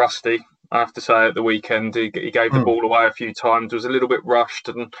was a bit rusty, I have to say, at the weekend. He gave the ball away a few times, was a little bit rushed,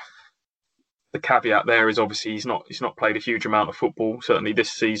 and the caveat there is obviously he's not played a huge amount of football, certainly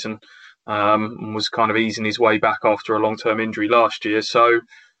this season, and was kind of easing his way back after a long-term injury last year. So,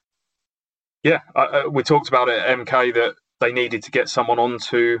 yeah, we talked about it at MK that they needed to get someone on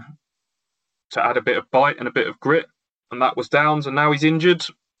to add a bit of bite and a bit of grit, and that was Downs, and now he's injured.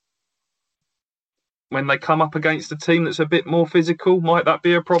 When they come up against a team that's a bit more physical, might that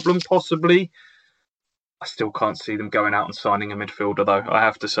be a problem? Possibly. I still can't see them going out and signing a midfielder, though, I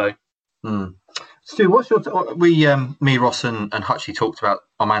have to say. Stu, what's your... me, Ross and Hutchie talked about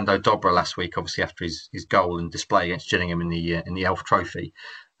Armando Dobra last week, obviously after his goal and display against Gillingham in the Elf Trophy,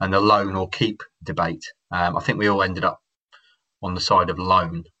 and the loan or keep debate. I think we all ended up on the side of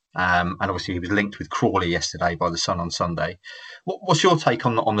loan. And obviously he was linked with Crawley yesterday by the Sun on Sunday. What's your take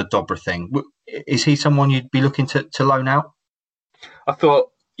on the Dobra thing? Is he someone you'd be looking to loan out? I thought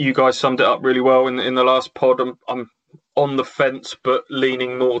you guys summed it up really well in the last pod. I'm on the fence, but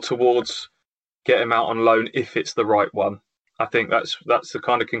leaning more towards get him out on loan if it's the right one. I think that's the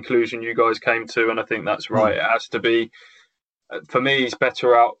kind of conclusion you guys came to, and I think that's right. It has to be. For me, he's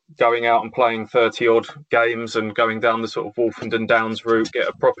better out going out and playing 30-odd games and going down the sort of Wolfenden Downs route, get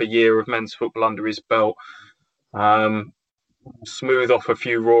a proper year of men's football under his belt, smooth off a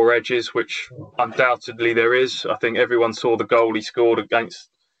few raw edges, which undoubtedly there is. I think everyone saw the goal he scored against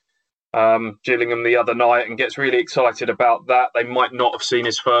Gillingham the other night and gets really excited about that. They might not have seen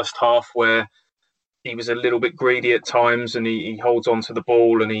his first half, where he was a little bit greedy at times, and he holds on to the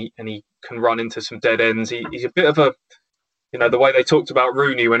ball and he can run into some dead ends. He's a bit of a... the way they talked about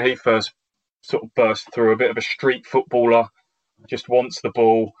Rooney when he first sort of burst through, a bit of a street footballer, just wants the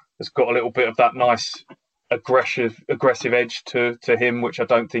ball, has got a little bit of that nice aggressive edge to him, which I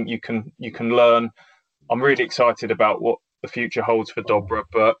don't think you can learn. I'm really excited about what the future holds for Dobra,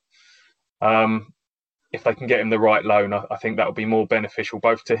 but if they can get him the right loan, I think that would be more beneficial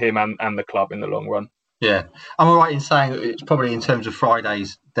both to him and the club in the long run. Yeah, am I right in saying that it's probably, in terms of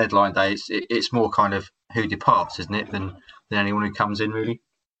Friday's deadline day, it's more kind of who departs, isn't it, than anyone who comes in, really?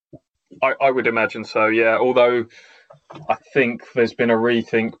 I would imagine so, yeah. Although I think there's been a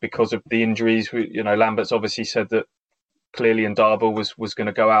rethink because of the injuries. Lambert's obviously said that Clearly Ndaba was going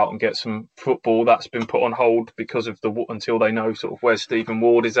to go out and get some football. That's been put on hold because of until they know sort of where Stephen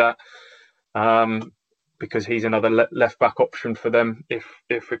Ward is at, because he's another left back option for them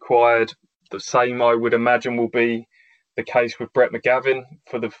if required. The same, I would imagine, will be the case with Brett McGavin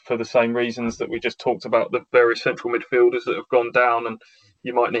for the same reasons that we just talked about, the various central midfielders that have gone down, and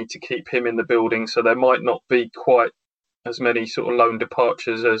you might need to keep him in the building. So there might not be quite as many sort of loan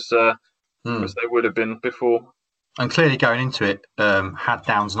departures as there would have been before. And clearly going into it, had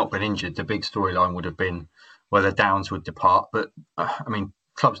Downs not been injured, the big storyline would have been whether Downs would depart. But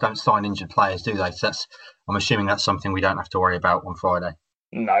clubs don't sign injured players, do they? So I'm assuming that's something we don't have to worry about on Friday.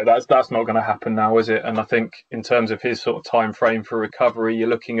 No, that's not going to happen now, is it? And I think in terms of his sort of time frame for recovery, you're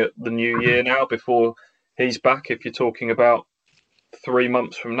looking at the new year now before he's back. If you're talking about 3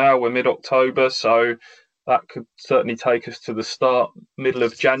 months from now, we're mid-October, so that could certainly take us to the middle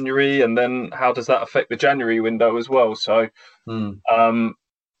of January, and then how does that affect the January window as well? So,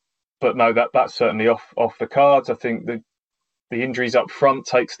 but no, that's certainly off the cards. I think the injuries up front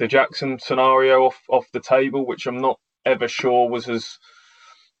takes the Jackson scenario off the table, which I'm not ever sure was as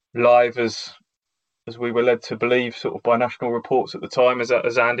live as we were led to believe, sort of by national reports at the time, as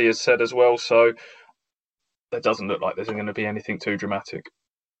Andy has said as well. So it doesn't look like there's going to be anything too dramatic.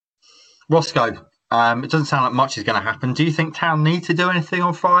 Roscoe, it doesn't sound like much is going to happen. Do you think Town need to do anything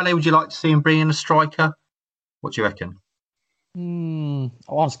on Friday? Would you like to see him bring in a striker? What do you reckon?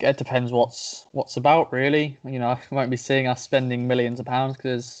 It depends what's about, really. I won't be seeing us spending millions of pounds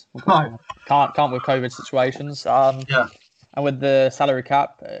because can't with COVID situations. And with the salary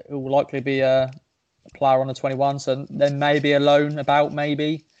cap, it will likely be a player on the 21. So then maybe a loan about,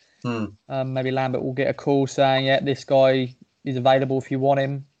 maybe. Maybe Lambert will get a call saying, yeah, this guy is available if you want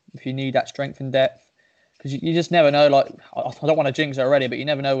him, if you need that strength and depth. Because you just never know. Like, I don't want to jinx it already, but you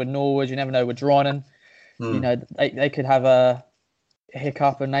never know with Norwood, you never know with Drynan. They could have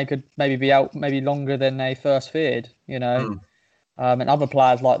hiccup and they could maybe be out maybe longer than they first feared, and other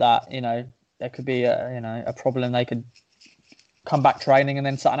players like that, there could be a problem. They could come back training and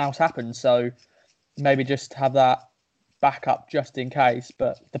then something else happens. So maybe just have that backup just in case,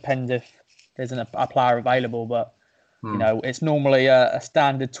 but depends if there's a player available. But, it's normally a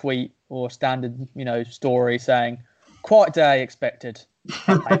standard tweet or standard, story saying quiet day expected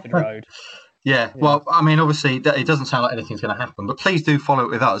at Hayford Road. Yeah, well, I mean, obviously, it doesn't sound like anything's going to happen, but please do follow it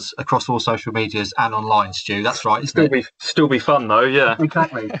with us across all social medias and online, Stu. That's right, isn't it? Still be fun, though, yeah.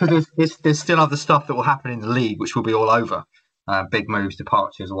 Exactly, because there's still other stuff that will happen in the league, which will be all over. Big moves,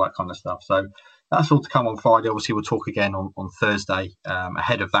 departures, all that kind of stuff. So that's all to come on Friday. Obviously, we'll talk again on Thursday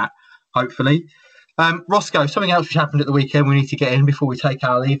ahead of that, hopefully. Roscoe, something else which happened at the weekend we need to get in before we take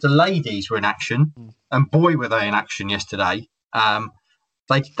our leave. The ladies were in action, and boy, were they in action yesterday.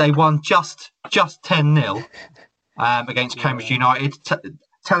 They won just 10-0 against Cambridge United.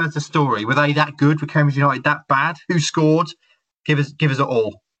 Tell us the story. Were they that good? Were Cambridge United that bad? Who scored? Give us it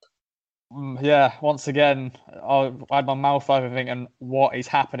all. Yeah, once again, I had my mouth open thinking, what is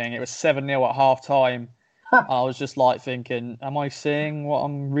happening? It was 7-0 at half time. I was just like thinking, am I seeing what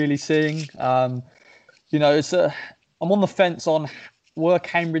I'm really seeing? I'm on the fence on, were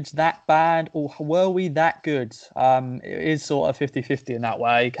Cambridge that bad or were we that good? It is sort of 50-50 in that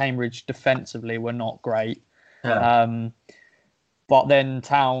way. Cambridge defensively were not great. Yeah. But then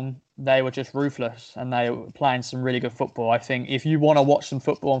Town, they were just ruthless and they were playing some really good football. I think if you want to watch some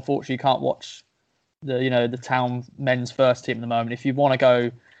football, unfortunately, you can't watch the Town men's first team at the moment. If you want to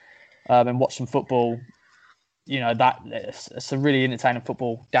go and watch some football, it's a really entertaining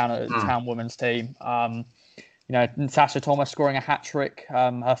football down at the Town women's team. Natasha Thomas scoring a hat-trick,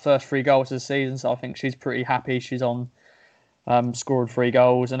 her first 3 goals of the season, so I think she's pretty happy. She's on scored 3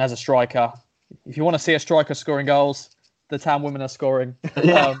 goals. And as a striker, if you want to see a striker scoring goals, the Town women are scoring.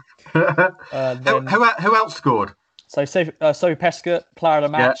 Yeah. Who else scored? So Sophie Pescott, player of the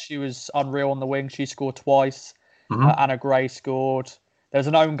match. She was unreal on the wing. She scored twice. Anna Gray scored. There was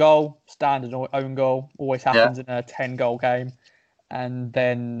an own goal, standard own goal. Always happens in a 10-goal game. And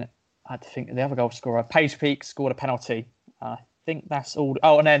then I had to think of the other goal scorer. Paige Peake scored a penalty. I think that's all.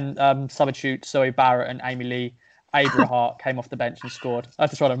 Oh, and then substitute Zoe Barrett and Amy Lee Abrahart came off the bench and scored. I have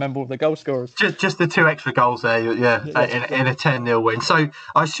to try to remember all the goal scorers. Just the 2 extra goals there, in a 10-0 win. So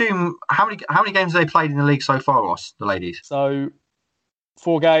I assume how many games have they played in the league so far, Ross, the ladies? So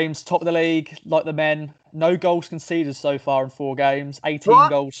 4 games, top of the league, like the men. No goals conceded so far in 4 games. 18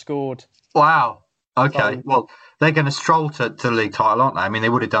 goals scored. Wow. Okay. Well, they're going to stroll to the league title, aren't they? I mean, they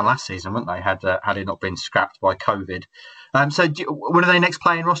would have done last season, wouldn't they? Had it not been scrapped by COVID. So when are they next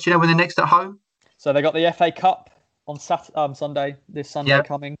playing, Ross? Do you know when they're next at home? So they got the FA Cup on Sunday. This Sunday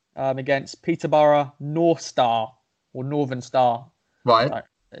coming against Peterborough North Star or Northern Star. Right.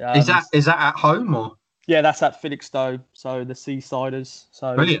 Is that at home or? Yeah, that's at Felixstowe. So the Seasiders.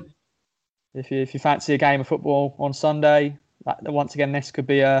 So brilliant. If you fancy a game of football on Sunday, once again, this could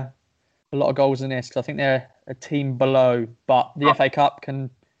be a lot of goals in this because I think they're a team below. But the FA Cup can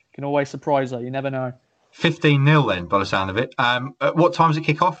always surprise you. You never know. 15-0 then, by the sound of it. At what time does it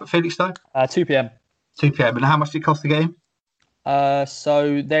kick off at Felixstowe? 2 p.m. 2 p.m. And how much did it cost to get in?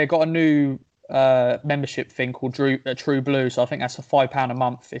 So they've got a new membership thing called True Blue. So I think that's £5 a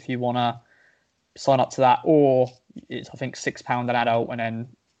month if you want to sign up to that. Or it's, I think, £6 an adult and then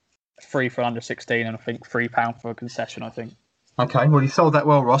free for under 16 and I think £3 for a concession, I think. Okay, well, you sold that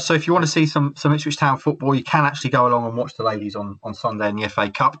well, Ross. So if you want to see some Ipswich Town football, you can actually go along and watch the ladies on Sunday in the FA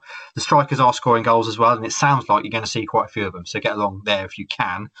Cup. The strikers are scoring goals as well, and it sounds like you're going to see quite a few of them. So get along there if you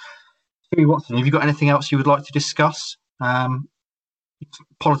can. Stevie Watson, have you got anything else you would like to discuss?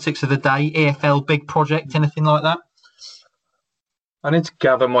 Politics of the day, EFL big project, anything like that? I need to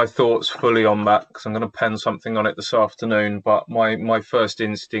gather my thoughts fully on that because I'm going to pen something on it this afternoon. But my first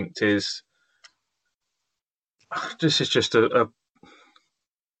instinct is this is just a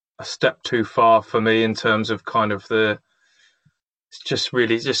step too far for me in terms of kind of it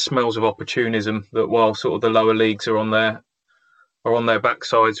just smells of opportunism that while sort of the lower leagues are on their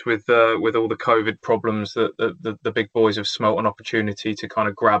backsides with all the COVID problems, that the big boys have smelt an opportunity to kind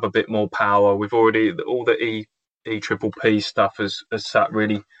of grab a bit more power. We've already all the EPPP stuff has sat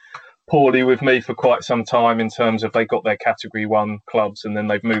really poorly with me for quite some time in terms of they got their Category 1 clubs and then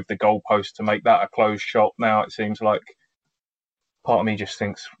they've moved the goalpost to make that a closed shop. Now it seems like part of me just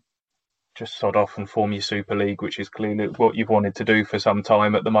thinks just sod off and form your Super League, which is clearly what you've wanted to do for some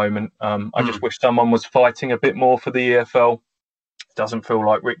time at the moment. I just wish someone was fighting a bit more for the EFL. It doesn't feel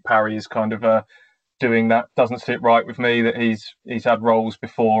like Rick Parry is kind of doing that. Doesn't sit right with me that he's had roles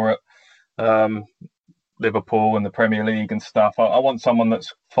before at Liverpool and the Premier League and stuff. I want someone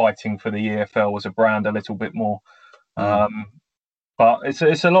that's fighting for the EFL as a brand a little bit more. But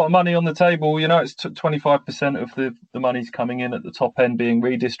it's a lot of money on the table. It's 25% of the money's coming in at the top end being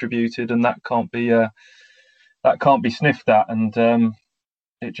redistributed, and that can't be sniffed at. And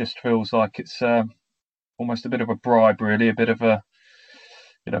it just feels like it's almost a bit of a bribe, really, a bit of a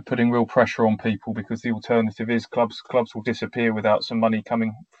putting real pressure on people, because the alternative is clubs will disappear without some money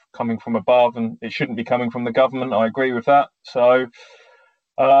coming from above, and it shouldn't be coming from the government. I agree with that. So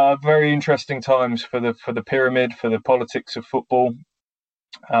very interesting times for the pyramid, for the politics of football.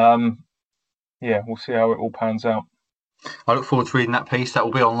 We'll see how it all pans out. I look forward to reading that piece. That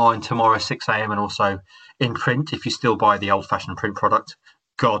will be online tomorrow, 6 a.m, and also in print if you still buy the old-fashioned print product.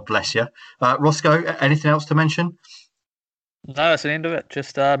 God bless you. Roscoe, anything else to mention? No, that's the end of it.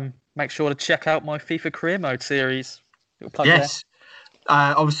 Just make sure to check out my FIFA Career Mode series. Yes.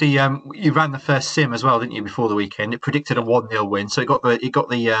 Obviously, you ran the first sim as well, didn't you, before the weekend? It predicted a 1-0 win, so it got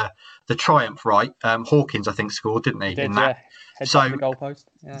the triumph right. Hawkins, I think, scored, didn't he? Did, yeah. So the goalpost.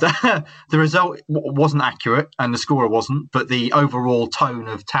 Yeah. The result wasn't accurate and the scorer wasn't, but the overall tone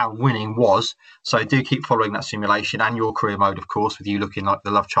of Town winning was. So do keep following that simulation and your career mode, of course, with you looking like the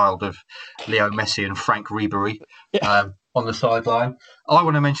love child of Leo Messi and Frank Ribery on the sideline. I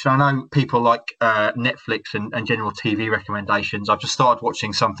want to mention, I know people like Netflix and general TV recommendations. I've just started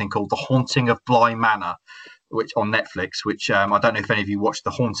watching something called The Haunting of Bly Manor, which on Netflix, which I don't know if any of you watched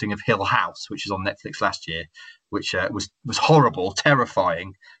The Haunting of Hill House, which is on Netflix last year, which was horrible,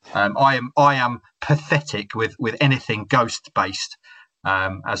 terrifying. I am pathetic with anything ghost based,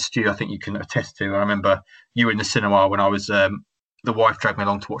 as Stu, I think you can attest to. I remember you were in the cinema when I was the wife dragged me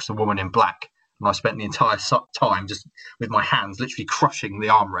along to watch The Woman in Black, and I spent the entire time just with my hands literally crushing the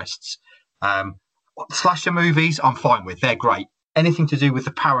armrests. Slasher movies, I'm fine with; they're great. Anything to do with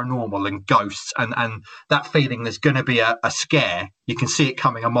the paranormal and ghosts and that feeling there's going to be a scare, you can see it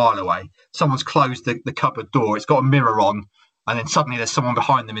coming a mile away. Someone's closed the cupboard door, it's got a mirror on, and then suddenly there's someone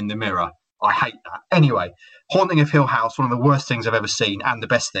behind them in the mirror. I hate that. Anyway, Haunting of Hill House, one of the worst things I've ever seen and the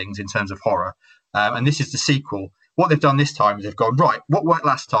best things in terms of horror. And this is the sequel. What they've done this time is they've gone, right, what worked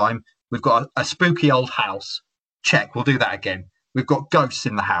last time? We've got a spooky old house. Check, we'll do that again. We've got ghosts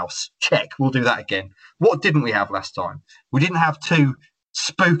in the house. Check, we'll do that again. What didn't we have last time? We didn't have two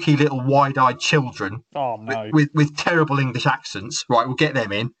spooky little wide-eyed children with terrible English accents. Right, we'll get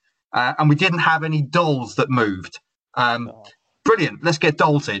them in. And we didn't have any dolls that moved. Brilliant, let's get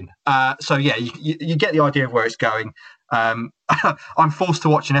dolls in. So, yeah, you get the idea of where it's going. I'm forced to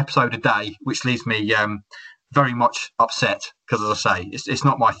watch an episode a day, which leaves me very much upset because, as I say, it's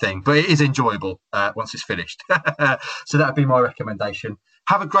not my thing, but it is enjoyable once it's finished. So that would be my recommendation.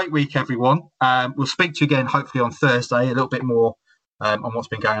 Have a great week, everyone. We'll speak to you again, hopefully on Thursday, a little bit more on what's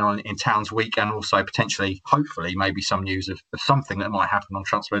been going on in Town's week, and also potentially, hopefully, maybe some news of something that might happen on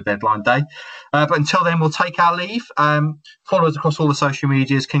transfer deadline day. But until then, we'll take our leave. Follow us across all the social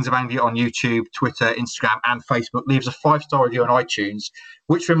medias, Kings of Anglia on YouTube, Twitter, Instagram and Facebook. Leave us a 5-star review on iTunes,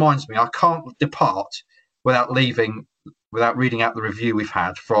 which reminds me, I can't depart without reading out the review we've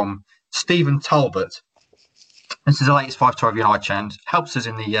had from Stephen Talbot. This is the latest 5-star review on iTunes. Helps us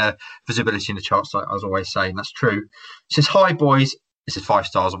in the visibility in the charts, I was always saying. That's true. It says, hi, boys. This is 5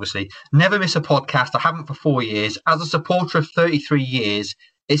 stars, obviously. Never miss a podcast. I haven't for 4 years. As a supporter of 33 years,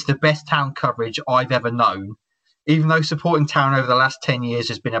 it's the best Town coverage I've ever known. Even though supporting Town over the last 10 years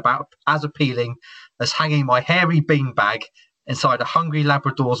has been about as appealing as hanging my hairy beanbag inside a hungry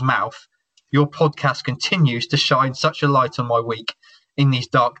Labrador's mouth, your podcast continues to shine such a light on my week in these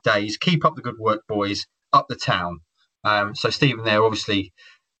dark days. Keep up the good work, boys. Up the Town. So Stephen there, obviously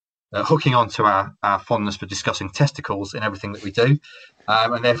hooking on to our fondness for discussing testicles in everything that we do,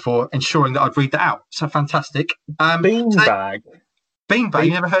 and therefore ensuring that I'd read that out. So fantastic. Beanbag. Beanbag.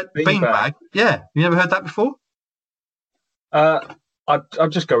 You never heard beanbag? Yeah, you never heard that before?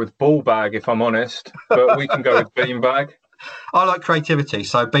 I'd just go with ball bag if I'm honest, but we can go with beanbag. I like creativity,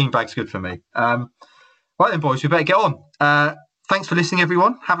 so beanbag's good for me. Right then, boys, we better get on. Thanks for listening,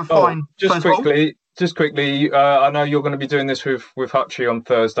 everyone. Have a fine. Just quickly, I know you're going to be doing this with Hutchie on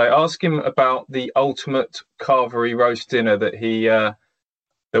Thursday. Ask him about the ultimate carvery roast dinner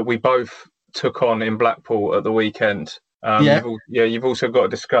that we both took on in Blackpool at the weekend. You've also got to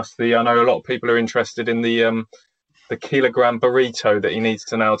discuss I know a lot of people are interested in the kilogram burrito that he needs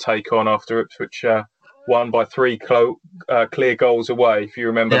to now take on after Ipswich won by 3 clear goals away. If you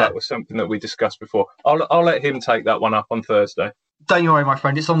remember, that was something that we discussed before. I'll let him take that one up on Thursday. Don't you worry, my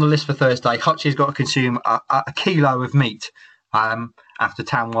friend. It's on the list for Thursday. Hutchie's got to consume a kilo of meat after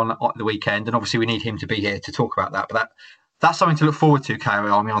Town won at the weekend, and obviously we need him to be here to talk about that. But that's something to look forward to, KO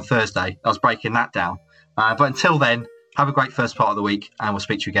Army, on Thursday. I was breaking that down. But until then, have a great first part of the week, and we'll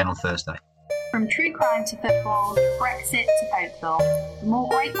speak to you again on Thursday. From true crime to football, Brexit to folklore. For more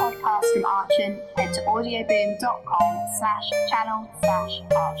great podcasts from Archon, head to audioboom.com/channel/Archon.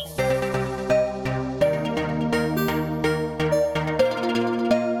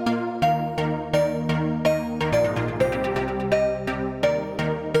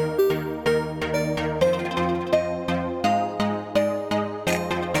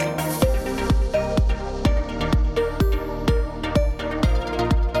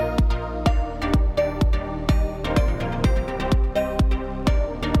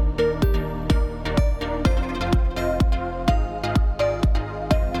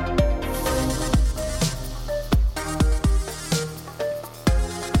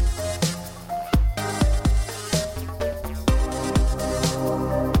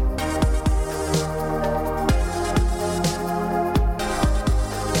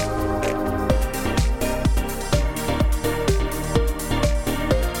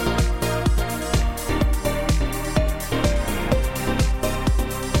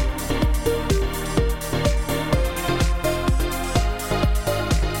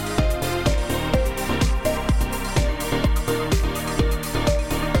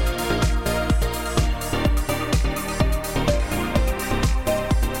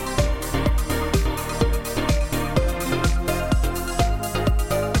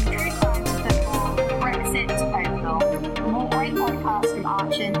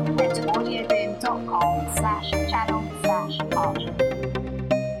 Head to audioboom.com/channel/Archon.